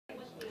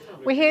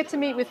We're here to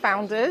meet with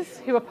founders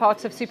who are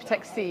part of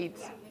SuperTech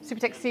Seeds.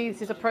 SuperTech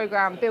Seeds is a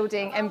program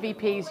building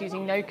MVPs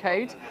using no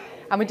code,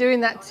 and we're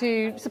doing that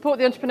to support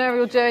the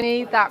entrepreneurial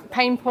journey, that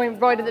pain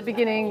point right at the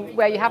beginning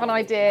where you have an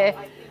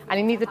idea and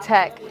you need the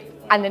tech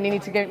and then you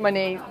need to get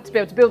money to be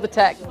able to build the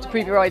tech to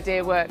prove your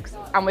idea works,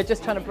 and we're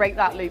just trying to break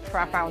that loop for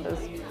our founders.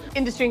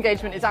 Industry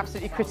engagement is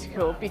absolutely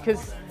critical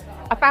because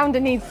a founder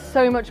needs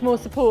so much more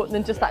support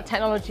than just that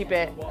technology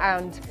bit,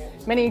 and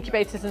many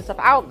incubators and stuff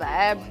out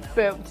there,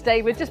 but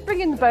today we're just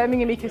bringing the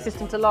Birmingham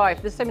ecosystem to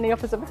life. There's so many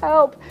offers of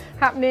help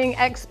happening,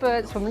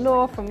 experts from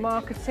law, from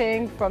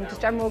marketing, from just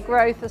general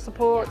growth,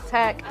 support,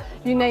 tech,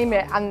 you name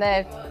it, and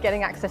they're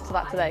getting access to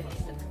that today.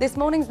 This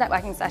morning's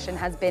networking session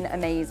has been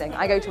amazing.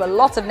 I go to a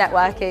lot of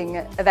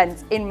networking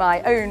events in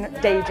my own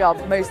day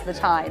job most of the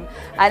time.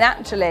 And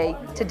actually,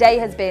 today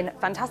has been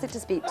fantastic to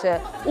speak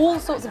to all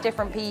sorts of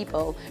different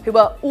people who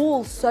are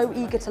all so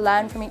eager to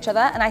learn from each other.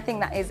 And I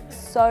think that is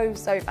so,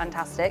 so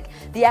fantastic.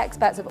 The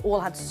experts have all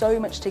had so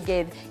much to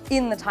give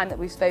in the time that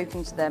we've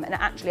spoken to them. And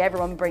actually,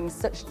 everyone brings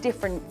such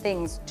different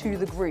things to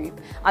the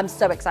group. I'm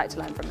so excited to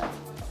learn from them.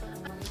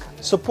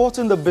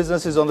 Supporting the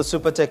businesses on the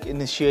SuperTech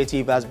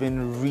initiative has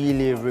been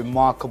really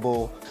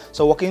remarkable.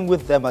 So working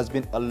with them has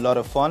been a lot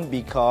of fun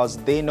because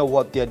they know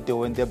what they're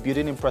doing, they're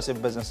building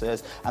impressive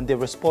businesses, and they're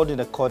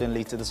responding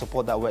accordingly to the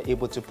support that we're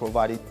able to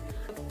provide.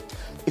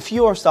 If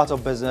you're a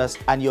startup business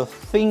and you're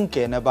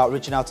thinking about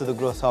reaching out to the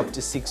Growth Hub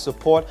to seek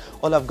support,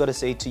 all I've got to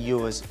say to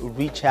you is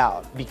reach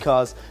out,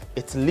 because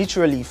it's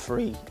literally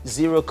free,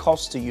 zero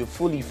cost to you,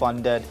 fully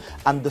funded,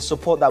 and the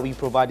support that we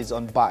provide is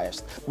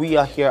unbiased. We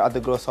are here at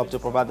the Growth Hub to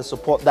provide the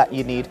support that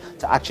you need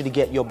to actually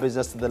get your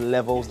business to the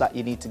levels that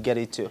you need to get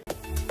it to.